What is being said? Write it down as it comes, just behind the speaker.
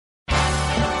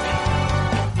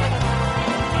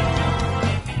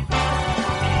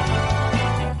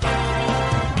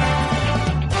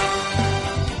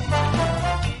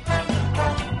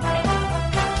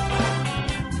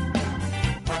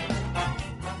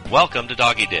Welcome to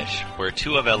Doggie Dish, where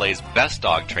two of LA's best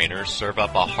dog trainers serve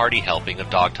up a hearty helping of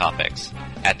dog topics.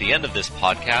 At the end of this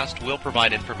podcast, we'll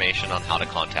provide information on how to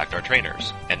contact our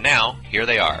trainers. And now, here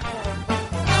they are.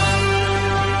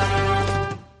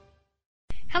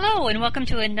 Hello, and welcome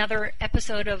to another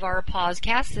episode of our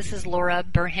Pawscast. This is Laura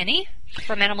Burhenny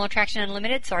from Animal Attraction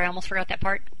Unlimited. Sorry, I almost forgot that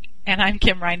part. And I'm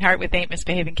Kim Reinhart with Ain't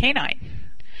Misbehaving Canine.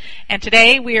 And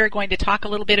today we are going to talk a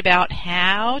little bit about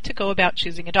how to go about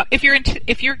choosing a dog. If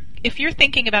you're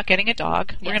thinking about getting a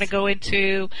dog, we're going to go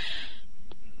into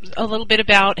a little bit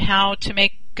about how to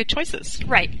make good choices.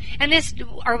 Right. And this,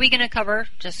 are we going to cover,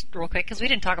 just real quick, because we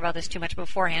didn't talk about this too much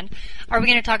beforehand, are we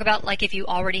going to talk about, like, if you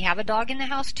already have a dog in the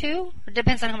house, too? It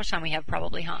depends on how much time we have,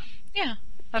 probably, huh? Yeah.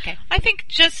 Okay. I think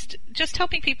just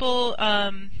helping people,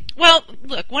 well,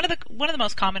 look, one of the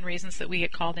most common reasons that we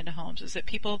get called into homes is that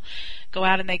people go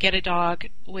out and they get a dog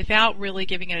without really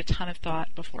giving it a ton of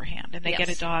thought beforehand. And they get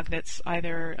a dog that's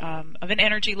either of an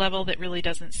energy level that really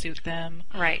doesn't suit them.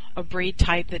 Right. A breed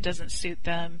type that doesn't suit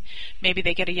them. Maybe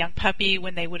they get a young puppy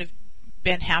when they would have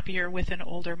been happier with an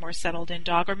older, more settled-in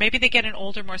dog. Or maybe they get an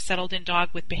older, more settled-in dog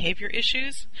with behavior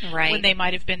issues. Right. When they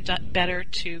might have been better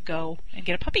to go and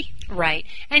get a puppy. Right.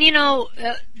 And, you know,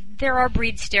 there are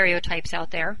breed stereotypes out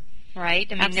there, right?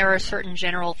 I mean, Absolutely. there are certain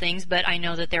general things, but I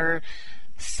know that there are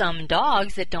some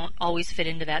dogs that don't always fit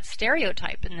into that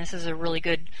stereotype. And this is a really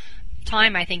good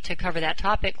time, I think, to cover that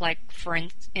topic. Like, for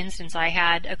instance, I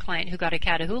had a client who got a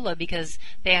Catahoula because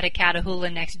they had a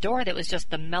Catahoula next door that was just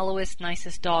the mellowest,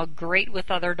 nicest dog, great with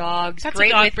other dogs, That's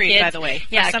great a dog with breed, kids. by the way.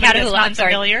 Yeah, Catahoula. Catahoula. I'm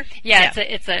sorry. Familiar? Yeah,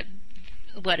 it's a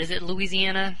what is it,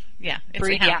 Louisiana? Yeah, it's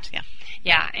breed. a hound.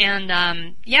 Yeah,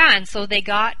 and so they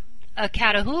got a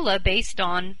Catahoula based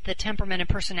on the temperament and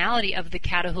personality of the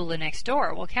Catahoula next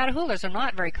door. Well, Catahoulas are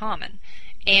not very common,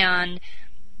 and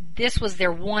this was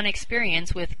their one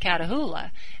experience with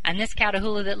Catahoula, and this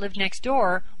Catahoula that lived next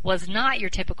door was not your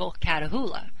typical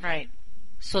Catahoula. Right.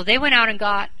 So they went out and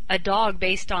got a dog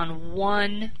based on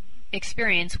one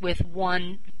experience with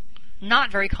one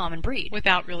not very common breed.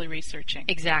 Without really researching.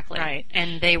 Exactly. Right.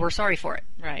 And they were sorry for it.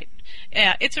 Right.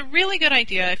 Yeah, it's a really good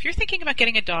idea. If you're thinking about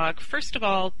getting a dog, first of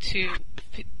all, to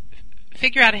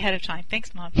figure out ahead of time.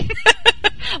 Thanks, Mom.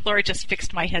 Laura just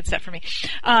fixed my headset for me.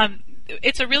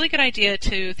 It's a really good idea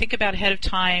to think about ahead of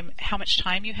time how much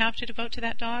time you have to devote to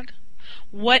that dog.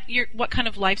 What kind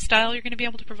of lifestyle you're going to be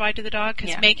able to provide to the dog,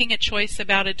 because making a choice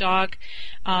about a dog,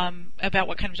 about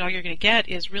what kind of dog you're going to get,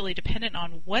 is really dependent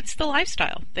on what's the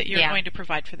lifestyle that you're going to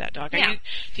provide for that dog.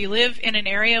 Do you live in an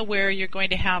area where you're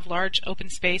going to have large open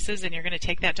spaces and you're going to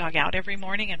take that dog out every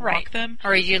morning and walk them?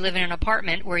 Or you live in an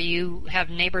apartment where you have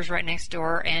neighbors right next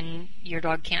door and your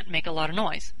dog can't make a lot of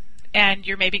noise. And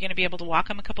you're maybe going to be able to walk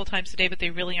them a couple times a day, but they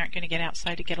really aren't going to get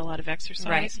outside to get a lot of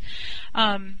exercise.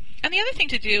 Right. And the other thing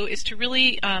to do is to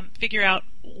really figure out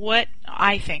what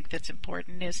I think that's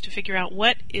important is to figure out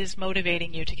what is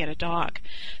motivating you to get a dog.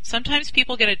 Sometimes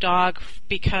people get a dog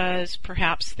because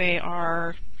perhaps they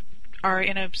are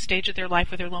in a stage of their life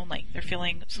where they're lonely. They're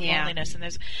feeling some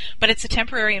loneliness, but it's a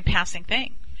temporary and passing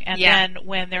thing. And then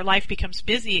when their life becomes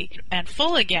busy and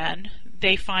full again,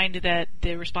 they find that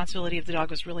the responsibility of the dog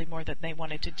was really more than they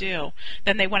wanted to do,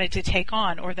 than they wanted to take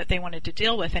on, or that they wanted to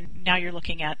deal with. And now you're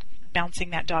looking at bouncing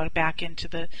that dog back into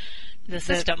the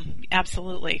system.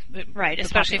 Absolutely. Right,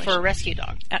 especially for a rescue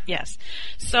dog. Yes.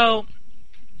 So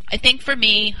I think for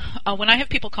me, when I have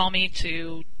people call me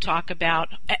to talk about,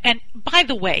 and by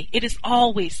the way, it is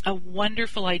always a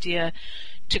wonderful idea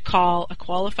to call a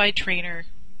qualified trainer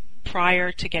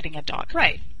prior to getting a dog.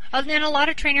 Right. And a lot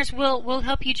of trainers will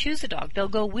help you choose a dog. They'll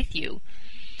go with you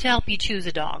to help you choose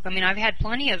a dog. I mean, I've had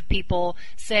plenty of people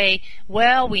say,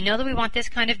 well, we know that we want this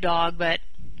kind of dog, but,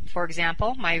 for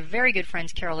example, my very good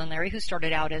friends Carol and Larry, who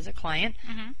started out as a client,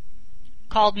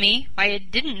 called me. I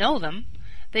didn't know them.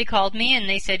 They called me and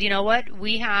they said, you know what,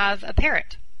 we have a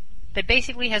parrot that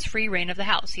basically has free reign of the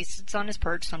house. He sits on his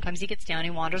perch. Sometimes he gets down. He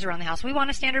wanders around the house. We want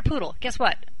a standard poodle. Guess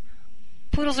what?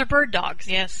 Poodles are bird dogs.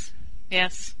 Yes.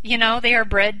 Yes. You know, they are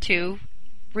bred to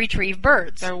retrieve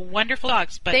birds. They're wonderful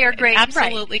dogs, but they are great.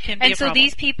 Absolutely can be a problem. And so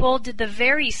these people did the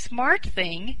very smart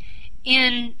thing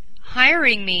in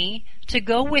hiring me to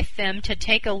go with them to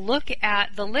take a look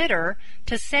at the litter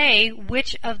to say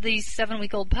which of these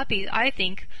 7-week-old puppies I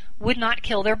think would not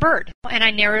kill their bird. And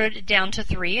I narrowed it down to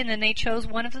 3, and then they chose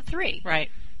one of the 3. Right.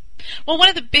 Well, one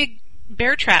of the big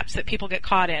bear traps that people get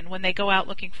caught in when they go out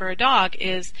looking for a dog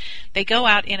is they go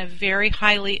out in a very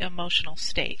highly emotional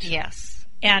state. Yes.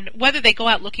 And whether they go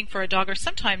out looking for a dog or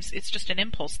sometimes it's just an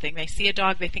impulse thing. They see a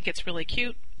dog, they think it's really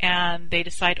cute, and they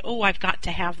decide, oh, I've got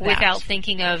to have that. Without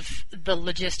thinking of the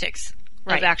logistics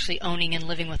of actually owning and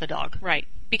living with a dog. Right.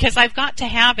 Because I've got to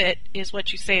have it is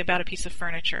what you say about a piece of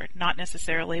furniture, not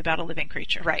necessarily about a living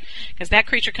creature. Right. Because that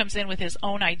creature comes in with his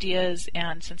own ideas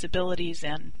and sensibilities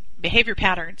and behavior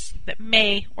patterns that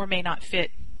may or may not fit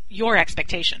your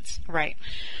expectations. Right.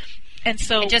 And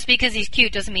so, and just because he's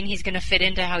cute doesn't mean he's going to fit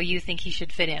into how you think he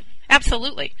should fit in.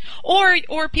 Absolutely.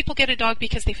 Or people get a dog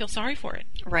because they feel sorry for it.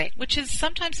 Right. Which is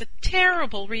sometimes a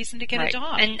terrible reason to get a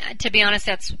dog. And to be honest,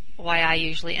 that's why I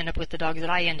usually end up with the dogs that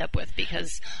I end up with,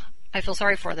 because I feel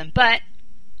sorry for them. But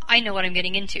I know what I'm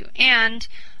getting into. And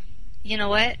you know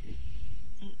what?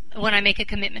 When I make a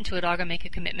commitment to a dog, I make a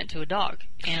commitment to a dog.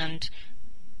 And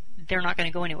they're not going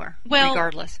to go anywhere,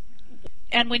 regardless.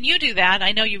 And when you do that,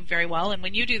 I know you very well, and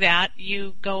when you do that,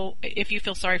 you go, if you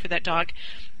feel sorry for that dog,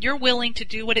 you're willing to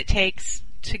do what it takes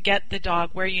to get the dog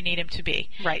where you need him to be.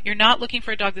 Right. You're not looking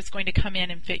for a dog that's going to come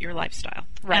in and fit your lifestyle.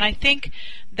 Right. And I think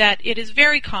that it is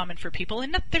very common for people,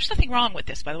 and there's nothing wrong with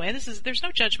this, by the way. There's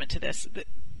no judgment to this.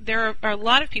 There are a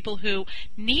lot of people who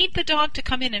need the dog to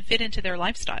come in and fit into their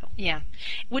lifestyle. Yeah.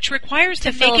 Which requires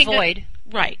to them fill a making void.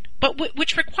 Right. But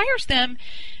which requires them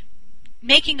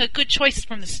making a good choice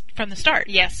from the start.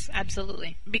 Yes,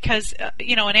 absolutely. Because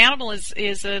an animal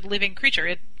is a living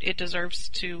creature. It deserves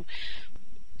to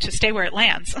stay where it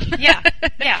lands. Yeah,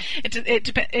 yeah.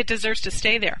 It deserves to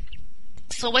stay there.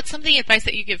 So, what's some of the advice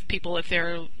that you give people if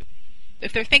they're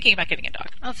thinking about getting a dog?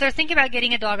 Well, if they're thinking about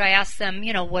getting a dog, I ask them,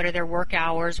 what are their work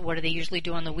hours? What do they usually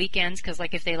do on the weekends? Because,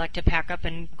 if they like to pack up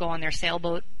and go on their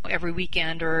sailboat every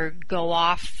weekend, or go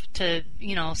off to,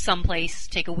 someplace,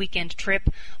 take a weekend trip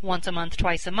once a month,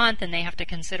 twice a month, and they have to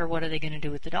consider what are they going to do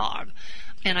with the dog.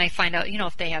 And I find out,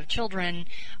 if they have children,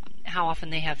 how often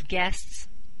they have guests,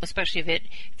 especially if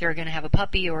they're going to have a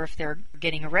puppy, or if they're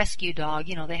getting a rescue dog.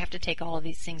 They have to take all of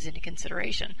these things into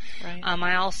consideration. Right.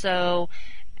 I also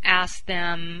ask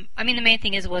them, the main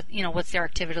thing is what's their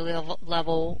activity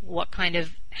level, what kind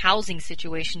of housing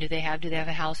situation do they have? Do they have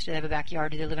a house? Do they have a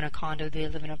backyard? Do they live in a condo? Do they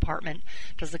live in an apartment?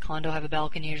 Does the condo have a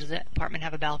balcony, or does the apartment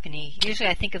have a balcony? Usually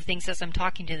I think of things as I'm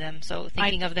talking to them, so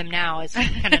thinking of them now is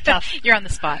kind of tough. You're on the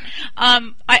spot.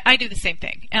 I do the same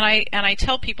thing, and I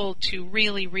tell people to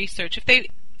really research.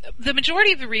 The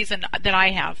majority of the reason that I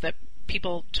have that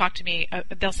people talk to me,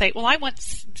 they'll say, well, I want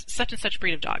such and such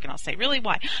breed of dog. And I'll say, really,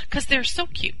 why? Because they're so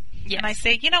cute. Yes. And I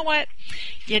say, you know what?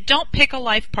 You don't pick a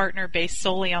life partner based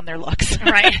solely on their looks.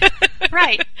 Right.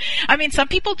 Right. Some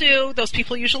people do. Those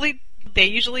people usually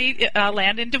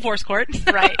land in divorce court.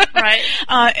 Right.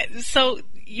 Right. So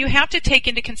you have to take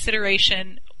into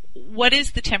consideration, what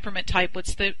is the temperament type?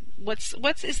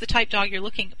 What is the type dog you're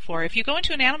looking for? If you go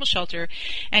into an animal shelter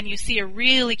and you see a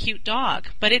really cute dog,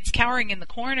 but it's cowering in the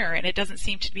corner and it doesn't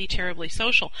seem to be terribly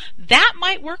social, that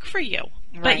might work for you.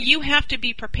 Right. But you have to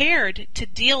be prepared to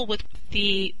deal with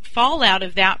the fallout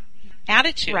of that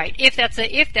attitude. Right. If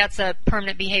that's a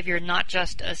permanent behavior, not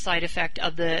just a side effect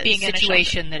of the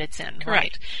situation that it's in. Correct.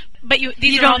 Right. But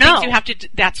these are all things you have to.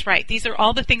 That's right. These are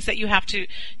all the things that you have to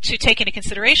take into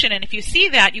consideration. And if you see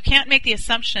that, you can't make the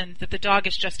assumption that the dog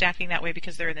is just acting that way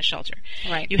because they're in the shelter.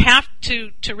 Right. You have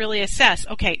to really assess.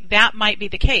 Okay, that might be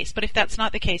the case. But if that's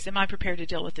not the case, am I prepared to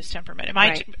deal with this temperament? Am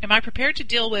I prepared to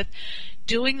deal with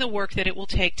doing the work that it will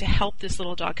take to help this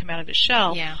little dog come out of his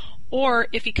shell? Yeah. Or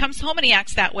if he comes home and he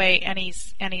acts that way and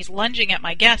he's lunging at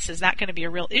my guests, is that going to be a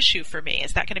real issue for me?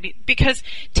 Is that going to be, because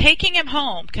taking him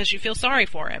home because you feel sorry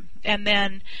for him and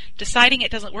then deciding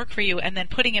it doesn't work for you and then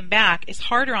putting him back is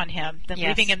harder on him than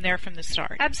leaving him there from the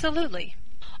start. Absolutely.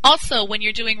 Also, when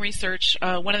you're doing research,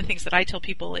 one of the things that I tell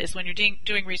people is when you're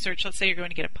doing research, let's say you're going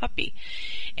to get a puppy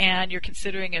and you're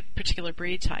considering a particular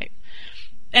breed type.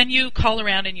 And you call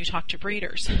around and you talk to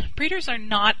breeders. Breeders are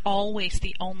not always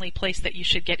the only place that you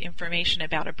should get information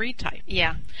about a breed type.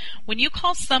 Yeah. When you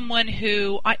call someone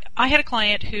who, I had a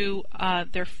client who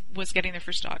was getting their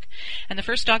first dog. And the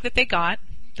first dog that they got,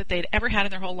 that they'd ever had in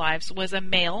their whole lives, was a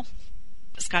male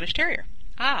Scottish Terrier.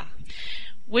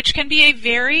 Which can be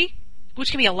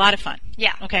a lot of fun.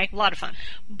 Yeah. Okay? A lot of fun.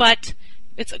 But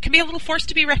it can be a little force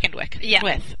to be reckoned with.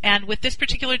 Yeah. And with this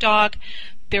particular dog,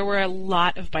 there were a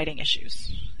lot of biting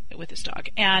issues with this dog.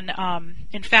 And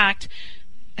in fact,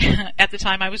 at the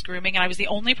time I was grooming, and I was the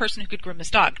only person who could groom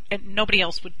this dog, and nobody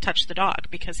else would touch the dog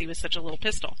because he was such a little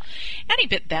pistol. And he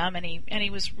bit them, and he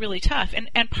was really tough.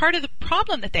 And part of the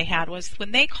problem that they had was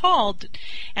when they called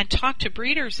and talked to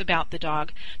breeders about the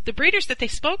dog, the breeders that they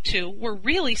spoke to were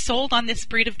really sold on this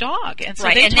breed of dog. And so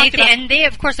they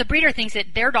of course, the breeder thinks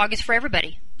that their dog is for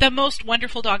everybody. The most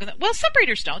wonderful dog. Well, some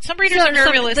breeders don't. Some breeders are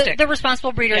very realistic. The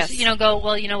responsible breeders, go,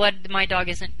 well, you know what, my dog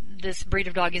isn't this breed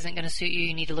of dog isn't going to suit you,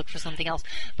 you need to look for something else.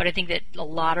 But I think that a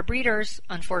lot of breeders,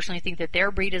 unfortunately, think that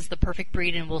their breed is the perfect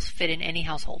breed and will fit in any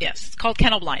household. Yes, it's called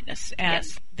kennel blindness. And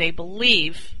yes. They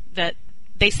believe that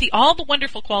they see all the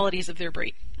wonderful qualities of their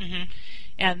breed. Mm-hmm.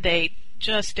 And they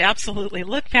just absolutely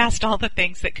look past all the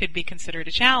things that could be considered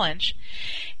a challenge.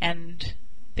 And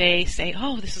they say,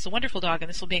 oh, this is a wonderful dog, and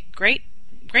this will be a great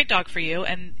dog for you.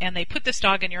 And they put this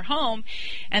dog in your home,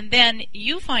 and then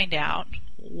you find out,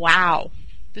 wow,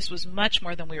 this was much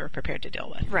more than we were prepared to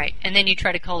deal with. Right. And then you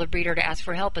try to call the breeder to ask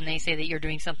for help, and they say that you're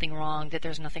doing something wrong, that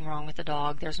there's nothing wrong with the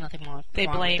dog, there's nothing wrong with the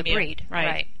breed.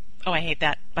 Right. Oh, I hate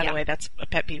that. By the way, that's a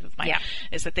pet peeve of mine,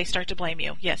 is that they start to blame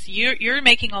you. Yes, you're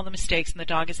making all the mistakes, and the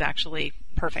dog is actually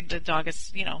perfect. The dog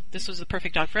is, this was the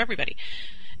perfect dog for everybody.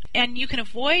 And you can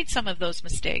avoid some of those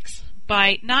mistakes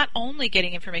by not only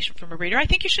getting information from a breeder. I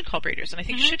think you should call breeders, and I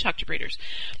think you should talk to breeders.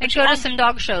 And go to some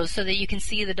dog shows so that you can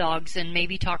see the dogs and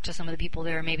maybe talk to some of the people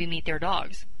there and maybe meet their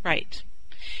dogs. Right.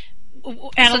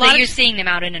 And so that you're seeing them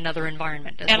out in another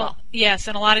environment as well. Yes,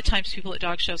 and a lot of times people at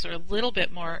dog shows are a little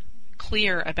bit more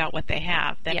clear about what they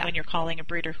have than when you're calling a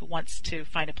breeder who wants to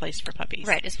find a place for puppies.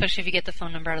 Right, especially if you get the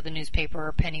phone number out of the newspaper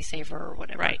or Penny Saver or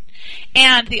whatever. Right.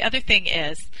 And the other thing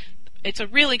is, it's a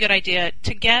really good idea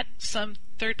to get some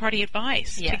third-party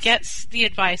advice, to get the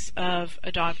advice of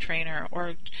a dog trainer,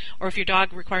 or if your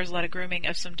dog requires a lot of grooming,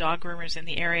 of some dog groomers in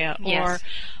the area, or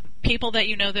people that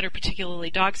you know that are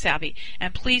particularly dog savvy.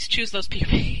 And please choose those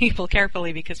people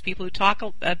carefully, because people who talk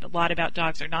a lot about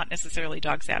dogs are not necessarily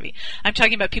dog savvy. I'm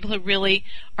talking about people who really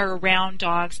are around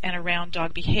dogs and around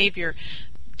dog behavior.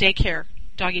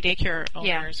 Doggy daycare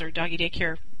owners or doggy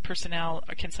daycare personnel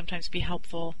can sometimes be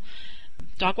helpful.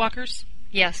 Dog walkers?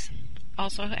 Yes.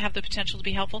 Also have the potential to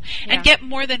be helpful. And get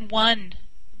more than one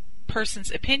person's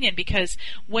opinion, because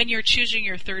when you're choosing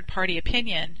your third-party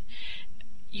opinion,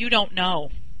 you don't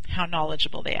know how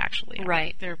knowledgeable they actually are.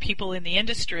 Right. There are people in the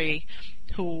industry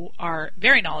who are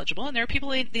very knowledgeable, and there are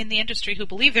people in the industry who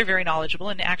believe they're very knowledgeable,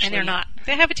 and actually they're not.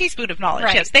 They have a teaspoon of knowledge.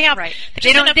 Right. Yes, they have. Right.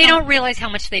 They don't realize how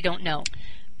much they don't know.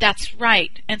 That's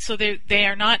right. And so they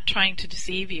are not trying to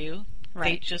deceive you.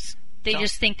 Right. They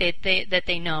just think that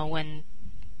they know when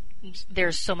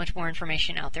there's so much more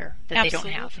information out there that they don't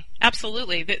have.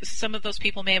 Absolutely. Some of those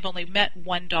people may have only met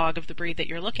one dog of the breed that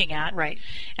you're looking at. Right.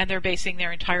 And they're basing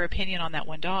their entire opinion on that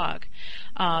one dog.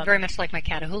 Very much like my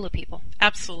Catahoula people.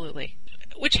 Absolutely.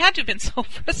 Which had to have been so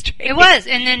frustrating. It was.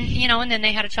 And then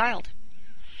they had a child.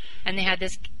 And they had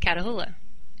this Catahoula.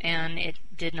 And it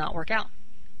did not work out.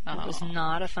 It was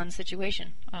not a fun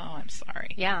situation. Oh, I'm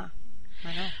sorry. Yeah.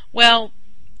 I know. Well,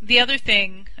 the other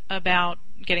thing about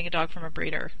getting a dog from a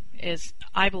breeder is,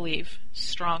 I believe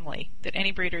strongly that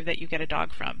any breeder that you get a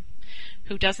dog from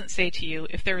who doesn't say to you,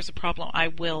 if there is a problem, I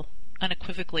will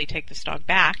unequivocally take this dog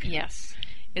back,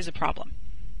 is a problem.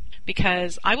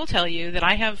 Because I will tell you that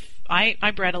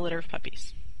I bred a litter of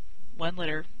puppies. One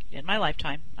litter in my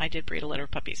lifetime. I did breed a litter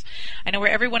of puppies. I know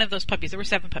where every one of those puppies, there were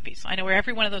 7 puppies. I know where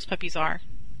every one of those puppies are.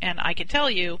 And I can tell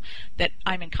you that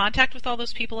I'm in contact with all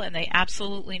those people, and they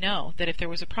absolutely know that if there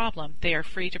was a problem, they are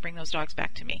free to bring those dogs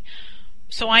back to me.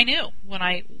 So I knew when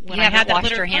I had that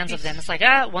litter your hands of them. It's like,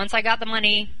 once I got the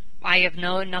money, I have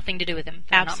nothing to do with them.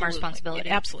 They're not my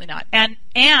responsibility. Absolutely not. And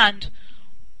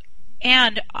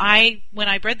I, when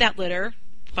I bred that litter,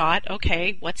 thought,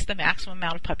 okay, what's the maximum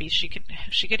amount of puppies she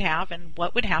could have, and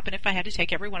what would happen if I had to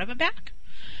take every one of them back?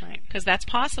 Right. Because that's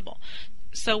possible.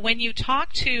 So when you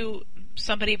talk to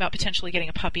somebody about potentially getting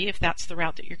a puppy, if that's the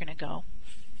route that you're going to go,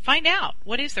 find out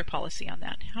what is their policy on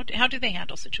that. How do they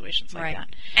handle situations like that?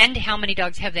 And how many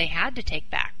dogs have they had to take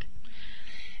back?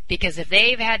 Because if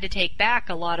they've had to take back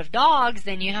a lot of dogs,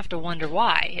 then you have to wonder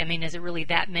why. I mean, is it really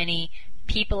that many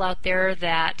people out there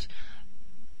that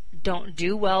don't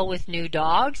do well with new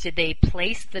dogs? Did they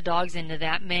place the dogs into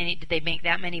that many? Did they make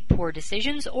that many poor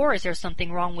decisions? Or is there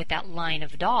something wrong with that line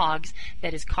of dogs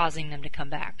that is causing them to come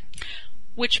back?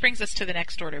 Which brings us to the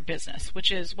next order of business,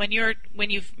 which is when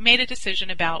you've made a decision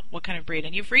about what kind of breed,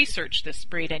 and you've researched this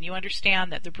breed, and you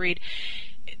understand that the breed,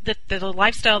 that the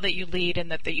lifestyle that you lead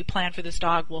and that you plan for this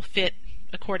dog will fit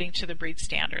according to the breed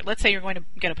standard. Let's say you're going to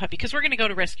get a puppy, because we're going to go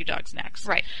to rescue dogs next.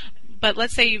 Right. But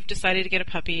let's say you've decided to get a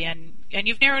puppy, and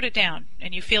you've narrowed it down,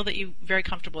 and you feel that you're very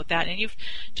comfortable with that, and you've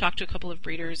talked to a couple of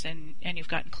breeders, and you've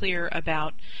gotten clear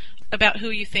about who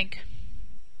you think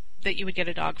that you would get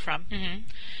a dog from. Mm-hmm.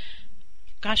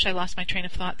 Gosh, I lost my train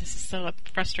of thought. This is so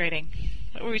frustrating.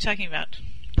 What were we talking about?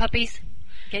 Puppies.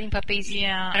 Getting puppies.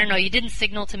 Yeah. I don't know. You didn't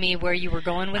signal to me where you were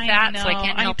going with I that, know, so I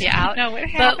can't I help you don't out. know what But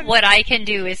happened. what I can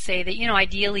do is say that,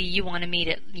 ideally you want to meet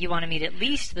at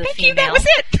least the Thank female. you, that was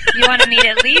it. You want to meet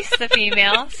at least the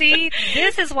female. See,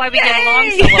 this is why we get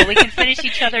along so well. We can finish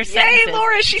each other's sentences. Yay,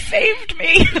 Laura, she saved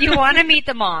me. You want to meet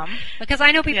the mom, because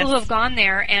I know people who Yes. have gone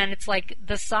there, and it's like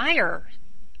the sire's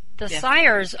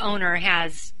owner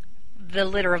has the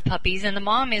litter of puppies, and the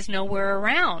mom is nowhere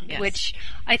around, Yes. which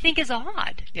I think is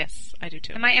odd. Yes, I do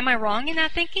too. Am I wrong in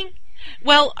that thinking?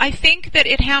 Well, I think that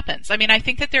it happens. I mean, I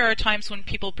think that there are times when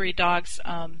people breed dogs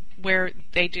where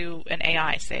they do an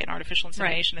AI, say an artificial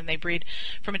insemination, and they breed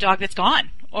from a dog that's gone,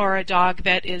 or a dog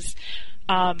that is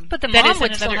But the that mom is in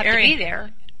would still another have area. to be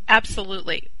there.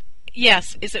 Absolutely.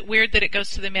 Yes. Is it weird that it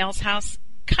goes to the male's house?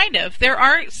 Kind of. There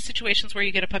are situations where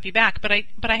you get a puppy back, but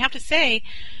I have to say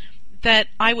that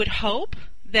I would hope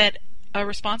that a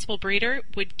responsible breeder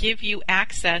would give you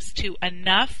access to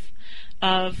enough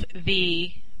of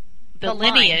the The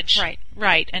lineage, line,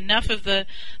 right? Enough of the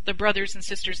brothers and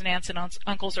sisters and aunts and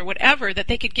uncles or whatever that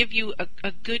they could give you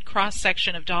a good cross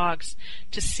section of dogs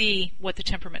to see what the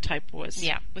temperament type was.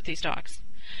 Yeah. With these dogs.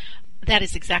 That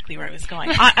is exactly where I was going.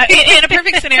 In a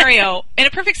perfect scenario,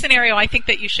 I think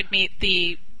that you should meet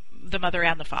the mother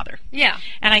and the father. Yeah.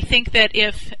 And I think that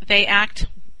if they act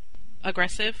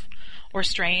aggressive or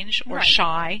strange or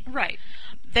shy, Right.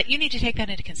 that you need to take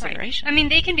that into consideration. I mean,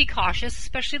 they can be cautious,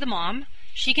 especially the mom.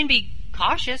 She can be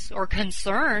cautious or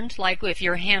concerned, like if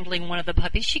you're handling one of the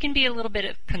puppies, she can be a little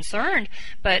bit concerned,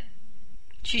 but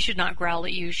she should not growl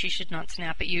at you. She should not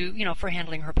snap at you, for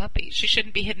handling her puppies. She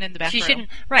shouldn't be hidden in the back row. She shouldn't.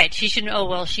 Right. She shouldn't. Oh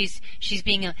well, she's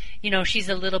being she's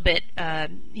a little bit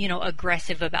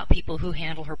aggressive about people who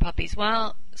handle her puppies.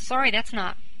 Well, sorry, that's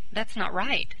not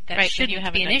right. That right, shouldn't then you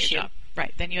haven't be an done issue. Your job.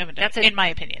 Right, then you haven't done. That's in my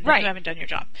opinion, then right. you haven't done your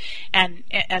job. And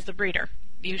as the breeder,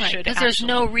 you should. Because there's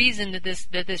no reason that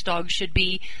this dog should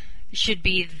be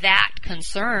that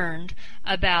concerned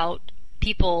about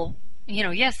people.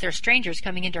 Yes, they're strangers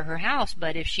coming into her house,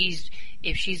 but if she's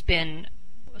been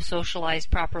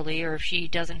socialized properly, or if she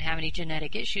doesn't have any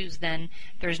genetic issues, then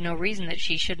there's no reason that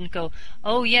she shouldn't go,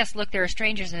 oh yes, look, there are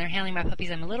strangers and they're handling my puppies.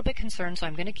 I'm a little bit concerned, so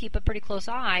I'm going to keep a pretty close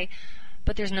eye,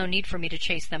 but there's no need for me to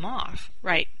chase them off.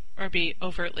 Right. Or be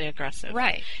overtly aggressive.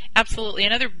 Right. Absolutely.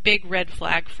 Another big red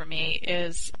flag for me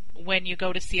is when you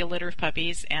go to see a litter of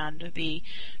puppies and the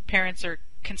parents are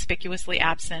conspicuously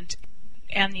absent,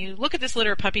 and you look at this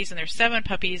litter of puppies and there's 7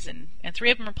 puppies and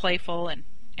 3 of them are playful and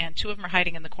 2 of them are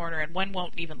hiding in the corner and 1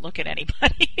 won't even look at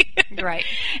anybody. Right.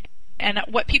 And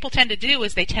what people tend to do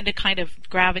is they tend to kind of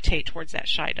gravitate towards that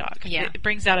shy dog. Yeah. It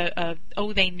brings out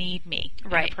they need me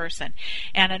right. in a person.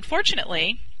 And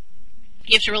unfortunately,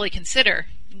 you have to really consider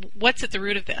what's at the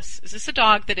root of this. Is this a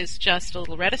dog that is just a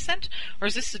little reticent, or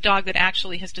is this a dog that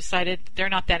actually has decided they're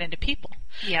not that into people?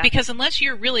 Yeah. Because unless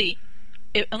you're really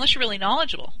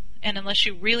knowledgeable, and unless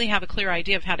you really have a clear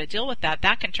idea of how to deal with that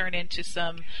can turn into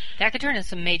some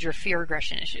major fear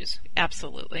aggression issues.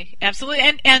 Absolutely. And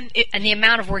the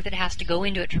amount of work that has to go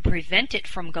into it to prevent it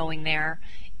from going there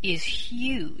is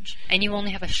huge, and you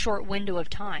only have a short window of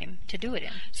time to do it in.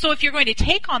 So if you're going to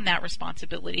take on that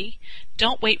responsibility,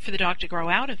 don't wait for the dog to grow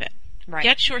out of it. Right.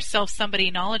 Get yourself somebody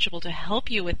knowledgeable to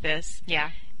help you with this. Yeah.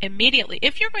 Immediately.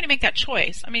 If you're going to make that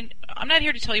choice, I mean, I'm not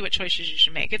here to tell you what choices you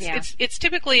should make. It's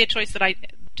typically a choice that I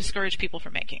discourage people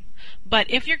from making. But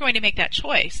if you're going to make that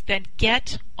choice, then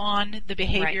get on the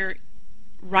behavior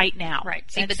right now. Right.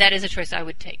 See, but that is a choice I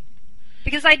would take.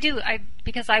 Because I would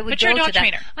but go you're a dog to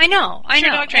trainer. that. I know.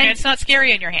 You're a dog trainer. It's not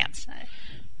scary in your hands.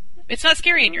 It's not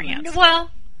scary in your hands.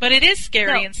 Well, but it is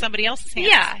scary in somebody else's hands.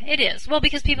 Yeah, it is. Well,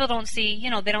 because people don't see,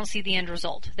 they don't see the end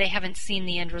result. They haven't seen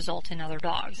the end result in other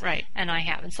dogs. Right. And I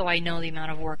have. And so I know the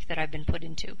amount of work that I've been put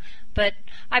into. But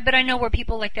I know where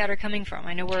people like that are coming from.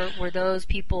 I know where those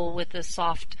people with the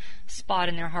soft spot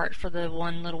in their heart for the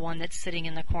one little one that's sitting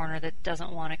in the corner that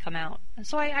doesn't want to come out. And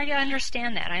so I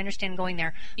understand that. I understand going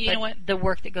there. You know what? The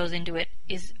work that goes into it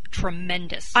is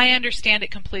tremendous. I understand it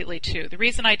completely, too. The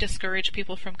reason I discourage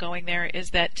people from going there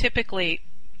is that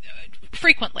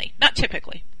frequently, not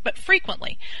typically, but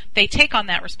frequently, they take on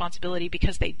that responsibility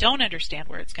because they don't understand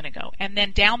where it's going to go. And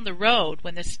then down the road,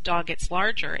 when this dog gets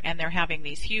larger and they're having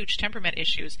these huge temperament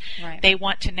issues, right. they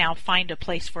want to now find a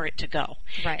place for it to go.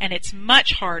 Right. And it's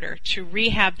much harder to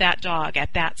rehab that dog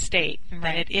at that state right.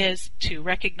 than it is to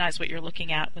recognize what you're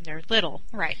looking at when they're little.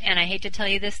 Right. And I hate to tell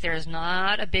you this, there's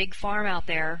not a big farm out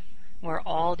there where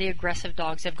all the aggressive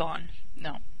dogs have gone.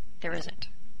 No. There isn't.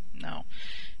 No.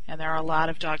 And there are a lot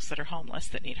of dogs that are homeless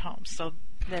that need homes. So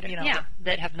that you know.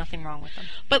 that have nothing wrong with them.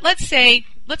 But let's say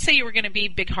you were going to be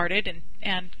big-hearted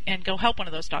and go help one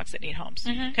of those dogs that need homes.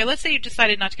 Mm-hmm. Okay, let's say you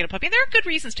decided not to get a puppy. And there are good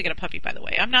reasons to get a puppy, by the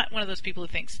way. I'm not one of those people who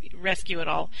thinks rescue at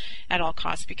all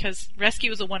costs, because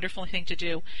rescue is a wonderful thing to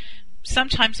do.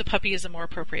 Sometimes a puppy is a more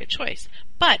appropriate choice.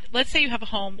 But let's say you have a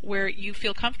home where you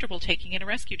feel comfortable taking in a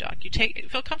rescue dog. You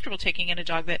feel comfortable taking in a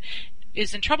dog that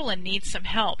is in trouble and needs some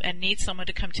help and needs someone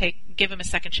to come give him a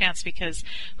second chance, because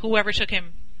whoever took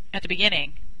him at the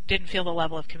beginning didn't feel the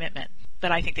level of commitment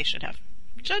that I think they should have.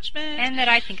 Judgment. And that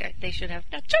I think they should have.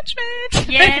 Judgment.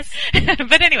 Yes.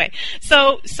 But anyway,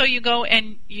 so you go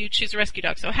and you choose a rescue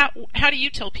dog. So how do you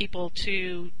tell people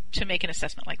to make an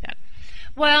assessment like that?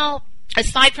 Well,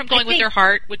 aside from going with their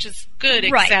heart, which is good,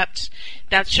 right. Except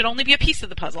that should only be a piece of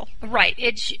the puzzle. Right.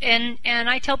 And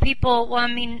I tell people, well, I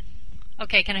mean,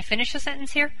 okay, can I finish a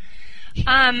sentence here?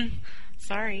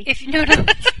 Sorry. No,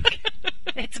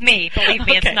 it's me. Believe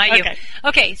me, it's not you.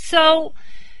 Okay, so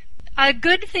a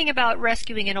good thing about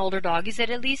rescuing an older dog is that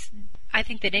at least I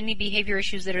think that any behavior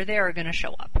issues that are there are going to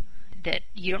show up. That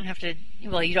you don't have to,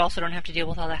 well, you also don't have to deal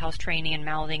with all the house training and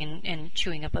mouthing and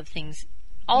chewing up of things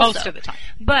also. Most of the time.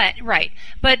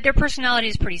 But their personality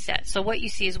is pretty set, so what you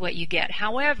see is what you get.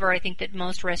 However, I think that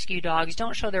most rescue dogs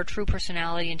don't show their true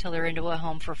personality until they're into a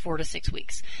home for 4 to 6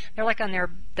 weeks. They're like on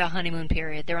the honeymoon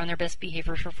period. They're on their best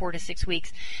behavior for 4 to 6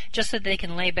 weeks, just so they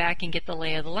can lay back and get the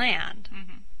lay of the land.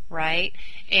 Mm-hmm. Right?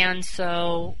 And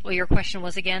so, your question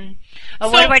was again?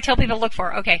 What do I tell people to look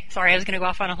for? Okay, sorry, I was going to go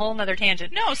off on a whole other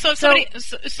tangent. No, so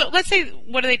let's say,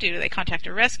 what do? Do they contact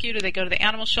a rescue? Do they go to the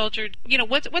animal shelter? You know,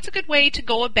 what's a good way to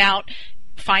go about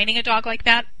finding a dog like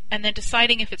that and then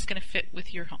deciding if it's going to fit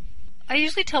with your home? I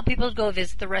usually tell people to go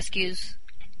visit the rescues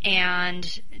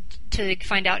and to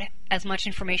find out as much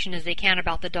information as they can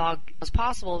about the dog as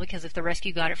possible, because if the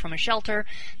rescue got it from a shelter,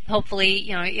 hopefully,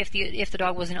 you know, if the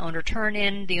dog was an owner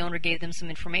turn-in, the owner gave them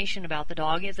some information about the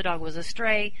dog. If the dog was a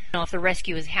stray, you know, if the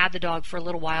rescue has had the dog for a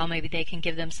little while, maybe they can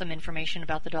give them some information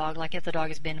about the dog, like if the dog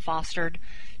has been fostered,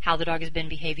 how the dog has been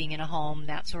behaving in a home,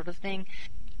 that sort of thing.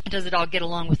 Does the dog get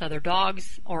along with other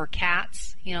dogs or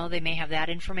cats? You know, they may have that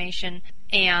information.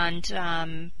 And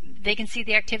they can see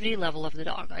the activity level of the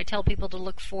dog. I tell people to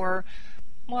look for,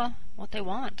 well, what they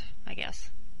want, I guess.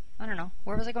 I don't know.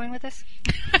 Where was I going with this?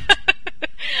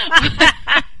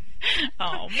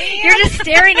 Oh, man. You're just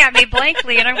staring at me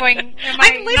blankly, and I'm going,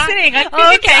 I'm listening.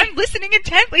 Okay. I'm listening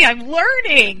intently. I'm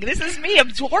learning. This is me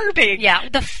absorbing. Yeah,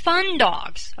 the fun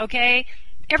dogs, okay?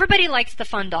 Everybody likes the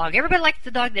fun dog. Everybody likes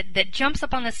the dog that jumps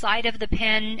up on the side of the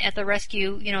pen at the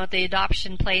rescue, you know, at the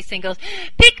adoption place and goes,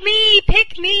 pick me,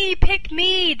 pick me, pick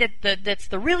me. That's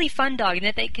the really fun dog, and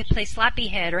that they can play slappy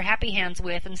head or happy hands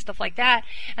with and stuff like that.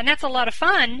 And that's a lot of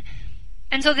fun.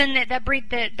 And so then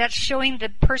that's showing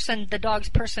the dog's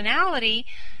personality,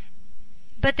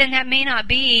 but then that may not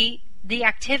be the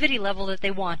activity level that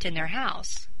they want in their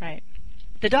house. Right.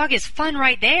 The dog is fun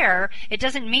right there. It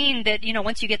doesn't mean that, you know,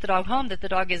 once you get the dog home that the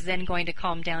dog is then going to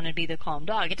calm down and be the calm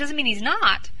dog. It doesn't mean he's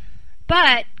not.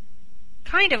 But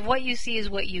kind of what you see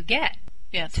is what you get.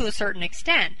 Yes. To a certain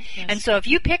extent. Yes. And so if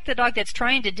you pick the dog that's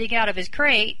trying to dig out of his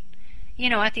crate, you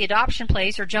know, at the adoption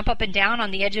place or jump up and down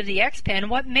on the edge of the X pen,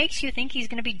 what makes you think he's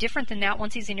going to be different than that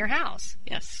once he's in your house?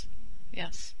 Yes.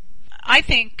 Yes. I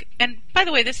think, and by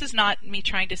the way, this is not me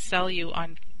trying to sell you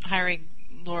on hiring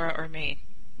Laura or me.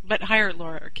 But hire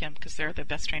Laura or Kim, because they're the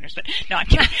best trainers. But no, I'm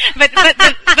kidding. but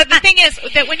the thing is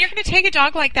that when you're going to take a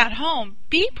dog like that home,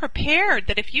 be prepared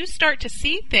that if you start to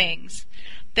see things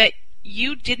that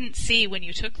you didn't see when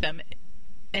you took them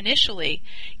initially,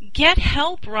 get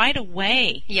help right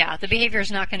away. Yeah, the behavior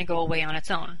is not going to go away on its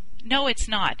own. No, it's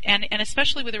not. And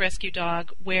especially with a rescue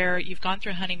dog where you've gone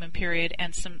through a honeymoon period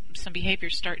and some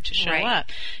behaviors start to show up.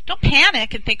 Don't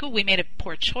panic and think, oh, we made a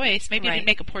poor choice. Maybe you didn't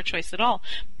make a poor choice at all.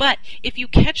 But if you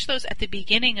catch those at the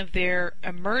beginning of their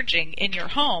emerging in your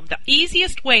home, the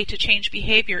easiest way to change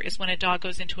behavior is when a dog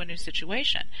goes into a new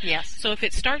situation. Yes. So if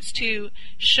it starts to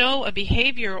show a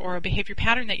behavior or a behavior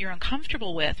pattern that you're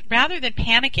uncomfortable with, rather than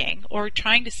panicking or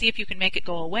trying to see if you can make it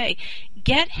go away,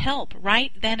 get help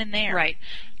right then and there. Right.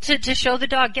 To show the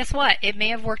dog, guess what? It may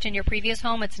have worked in your previous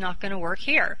home. It's not going to work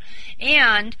here.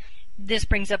 And this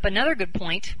brings up another good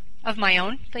point of my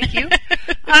own. Thank you.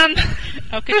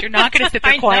 Because you're not going to sit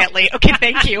there quietly. Okay,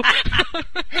 thank you.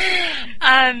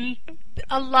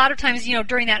 A lot of times, you know,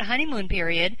 during that honeymoon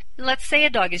period, let's say a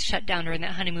dog is shut down during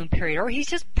that honeymoon period, or he's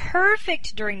just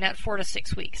perfect during that 4 to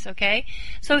 6 weeks, okay?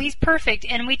 So he's perfect,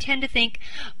 and we tend to think,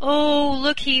 oh,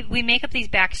 look, we make up these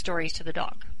backstories to the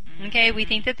dog. Okay, we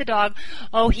think that the dog,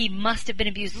 oh, he must have been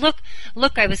abused.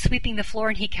 Look, I was sweeping the floor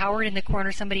and he cowered in the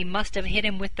corner. Somebody must have hit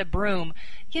him with the broom.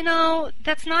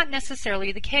 That's not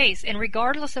necessarily the case. And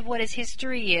regardless of what his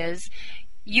history is,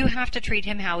 you have to treat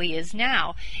him how he is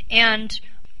now. And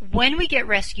when we get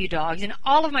rescue dogs, and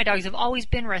all of my dogs have always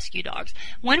been rescue dogs,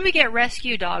 when we get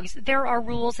rescue dogs, there are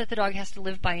rules that the dog has to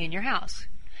live by in your house.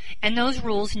 And those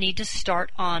rules need to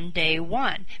start on day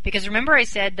one. Because remember I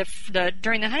said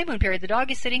during the honeymoon period, the dog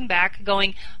is sitting back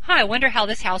going, I wonder how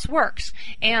this house works.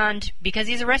 And because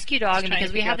he's a rescue dog, and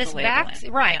because we have this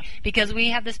because we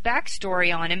have this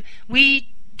backstory on him,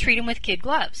 we treat him with kid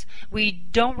gloves. We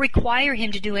don't require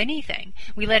him to do anything.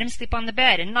 We let him sleep on the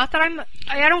bed. And not that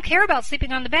I don't care about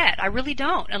sleeping on the bed. I really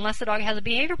don't, unless the dog has a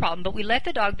behavior problem. But we let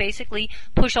the dog basically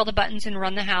push all the buttons and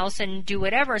run the house and do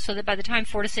whatever, so that by the time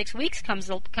 4 to 6 weeks comes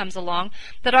along,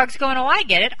 the dog's going, oh, I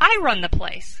get it. I run the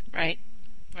place. Right.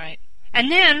 And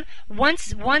then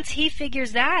once he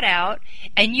figures that out,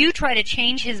 and you try to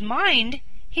change his mind,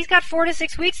 he's got 4 to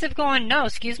 6 weeks of going, no,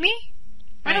 excuse me?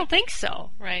 I don't think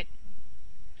so.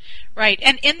 Right.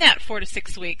 And in that 4 to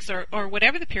 6 weeks, or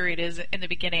whatever the period is in the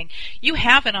beginning, you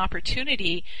have an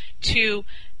opportunity to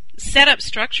set up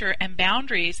structure and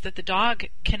boundaries that the dog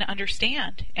can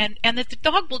understand, and that the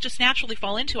dog will just naturally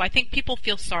fall into. I think people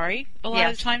feel sorry a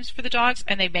lot of the times for the dogs,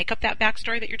 and they make up that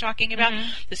backstory that you're talking about.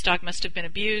 This dog must have been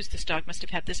abused. This dog must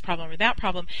have had this problem or that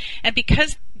problem. And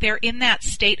because they're in that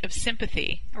state of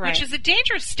sympathy, which is a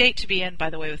dangerous state to be in, by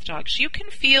the way, with dogs, you can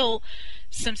feel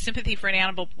some sympathy for an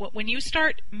animal when you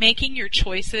start making your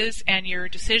choices and your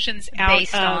decisions out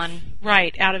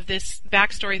of this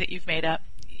backstory that you've made up.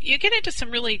 You get into some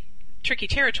really tricky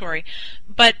territory,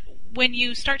 but when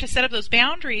you start to set up those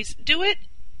boundaries, do it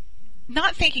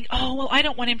not thinking, oh, well, I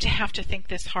don't want him to have to think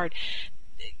this hard.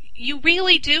 You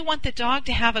really do want the dog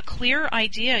to have a clear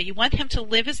idea. You want him to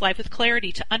live his life with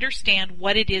clarity, to understand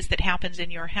what it is that happens in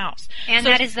your house. And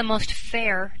that is the most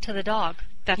fair to the dog.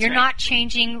 You're not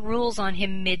changing rules on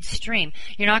him midstream.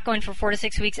 You're not going for 4 to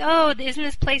 6 weeks, oh, isn't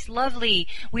this place lovely?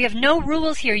 We have no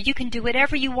rules here. You can do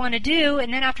whatever you want to do.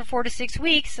 And then after 4 to 6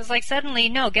 weeks, it's like suddenly,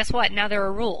 no, guess what? Now there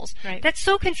are rules. That's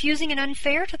so confusing and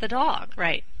unfair to the dog.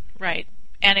 Right.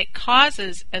 And it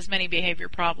causes as many behavior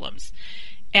problems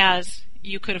as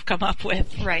you could have come up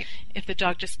with if the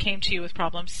dog just came to you with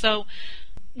problems. So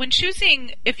when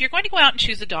choosing, if you're going to go out and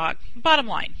choose a dog, bottom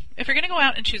line, if you're going to go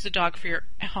out and choose a dog for your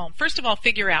home, first of all,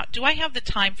 figure out, do I have the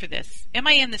time for this? Am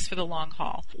I in this for the long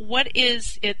haul? What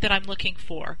is it that I'm looking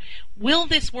for? Will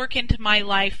this work into my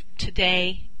life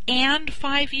today and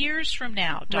 5 years from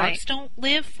now? Dogs don't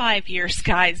live 5 years,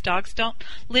 guys. Dogs don't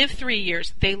live 3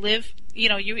 years. They live,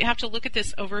 you have to look at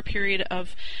this over a period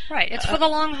of... It's for the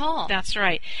long haul. That's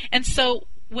right. And so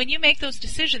when you make those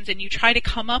decisions and you try to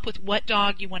come up with what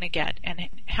dog you want to get and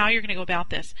how you're going to go about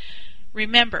this,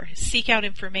 remember, seek out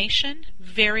information.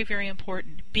 Very, very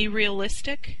important. Be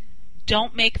realistic.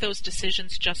 Don't make those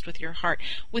decisions just with your heart.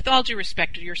 With all due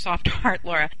respect to your soft heart,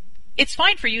 Laura, it's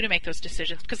fine for you to make those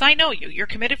decisions because I know you. You're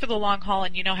committed for the long haul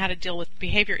and you know how to deal with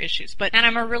behavior issues. And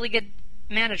I'm a really good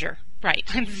manager. Right.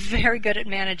 I'm very good at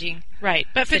managing. Right.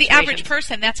 But for the average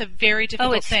person, that's a very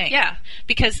difficult thing. Yeah.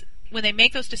 Because when they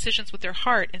make those decisions with their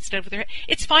heart instead of with their head,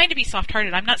 it's fine to be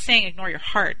soft-hearted. I'm not saying ignore your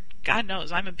heart. God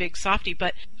knows, I'm a big softie.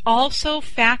 But also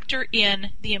factor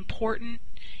in the important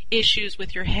issues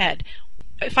with your head.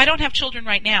 If I don't have children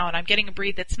right now and I'm getting a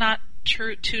breed that's not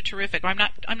too terrific, or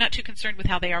I'm not too concerned with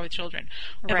how they are with children.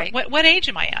 Right. What age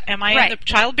am I at? Am I in the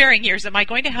childbearing years? Am I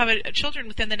going to have children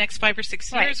within the next 5 or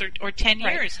 6 years or 10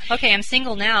 years? Okay, I'm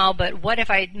single now, but what if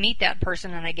I meet that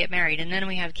person and I get married and then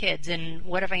we have kids? And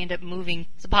what if I end up moving?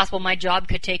 It's possible my job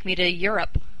could take me to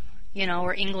Europe,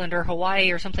 or England or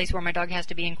Hawaii or someplace where my dog has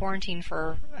to be in quarantine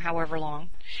for however long.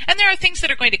 And there are things that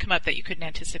are going to come up that you couldn't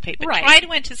anticipate, but try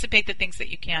to anticipate the things that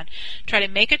you can. Try to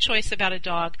make a choice about a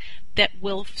dog that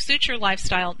will suit your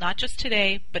lifestyle, not just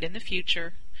today, but in the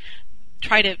future.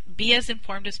 Try to be as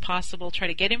informed as possible. Try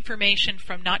to get information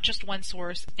from not just one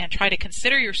source, and try to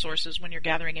consider your sources when you're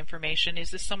gathering information.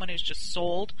 Is this someone who's just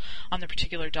sold on the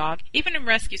particular dog? Even in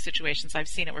rescue situations, I've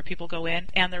seen it where people go in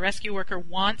and the rescue worker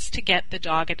wants to get the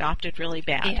dog adopted really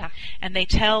bad. Yeah. And they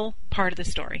tell part of the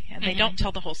story, and they don't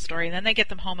tell the whole story. And then they get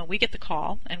them home, and we get the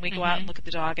call, and we go out and look at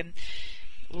the dog, and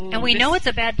we know it's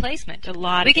a bad placement.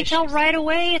 We can tell right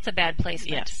away it's a bad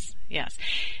placement. Yes.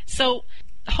 So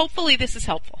hopefully this is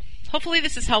helpful. Hopefully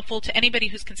this is helpful to anybody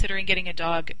who's considering getting a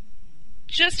dog,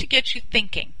 just to get you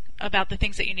thinking about the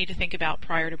things that you need to think about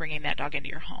prior to bringing that dog into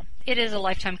your home. It is a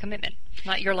lifetime commitment.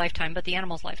 Not your lifetime, but the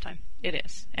animal's lifetime. It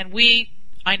is. And we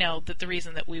I know that the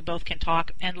reason that we both can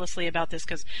talk endlessly about this,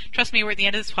 because trust me, we're at the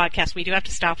end of this podcast, we do have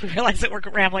to stop. We realize that we're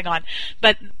rambling on,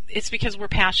 but it's because we're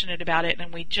passionate about it,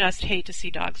 and we just hate to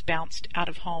see dogs bounced out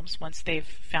of homes once they've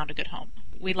found a good home.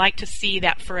 We like to see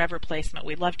that forever placement.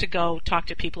 We love to go talk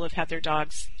to people who've had their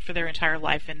dogs for their entire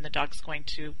life, and the dog's going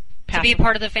to be a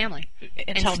part of the family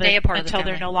until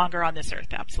they're no longer on this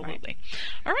earth. Absolutely.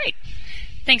 Right. All right.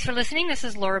 Thanks for listening. This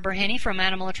is Laura Berhaney from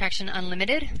Animal Attraction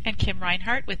Unlimited. And Kim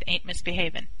Reinhart with Ain't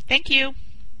Misbehavin'. Thank you.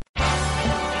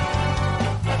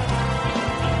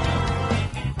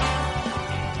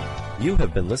 You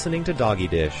have been listening to Doggy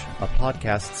Dish, a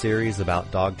podcast series about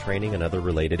dog training and other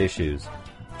related issues.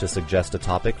 To suggest a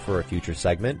topic for a future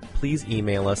segment, please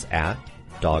email us at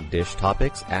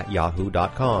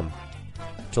dogdishtopics@yahoo.com.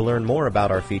 To learn more about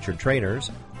our featured trainers,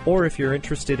 or if you're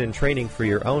interested in training for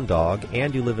your own dog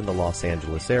and you live in the Los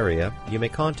Angeles area, you may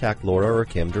contact Laura or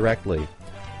Kim directly.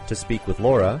 To speak with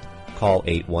Laura, call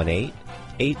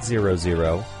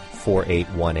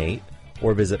 818-800-4818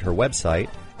 or visit her website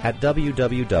at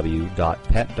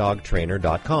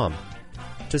www.petdogtrainer.com.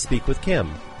 To speak with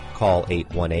Kim, call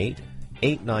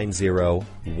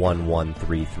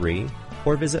 818-890-1133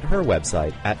 or visit her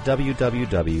website at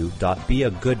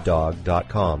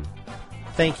www.beagooddog.com.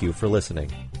 Thank you for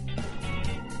listening.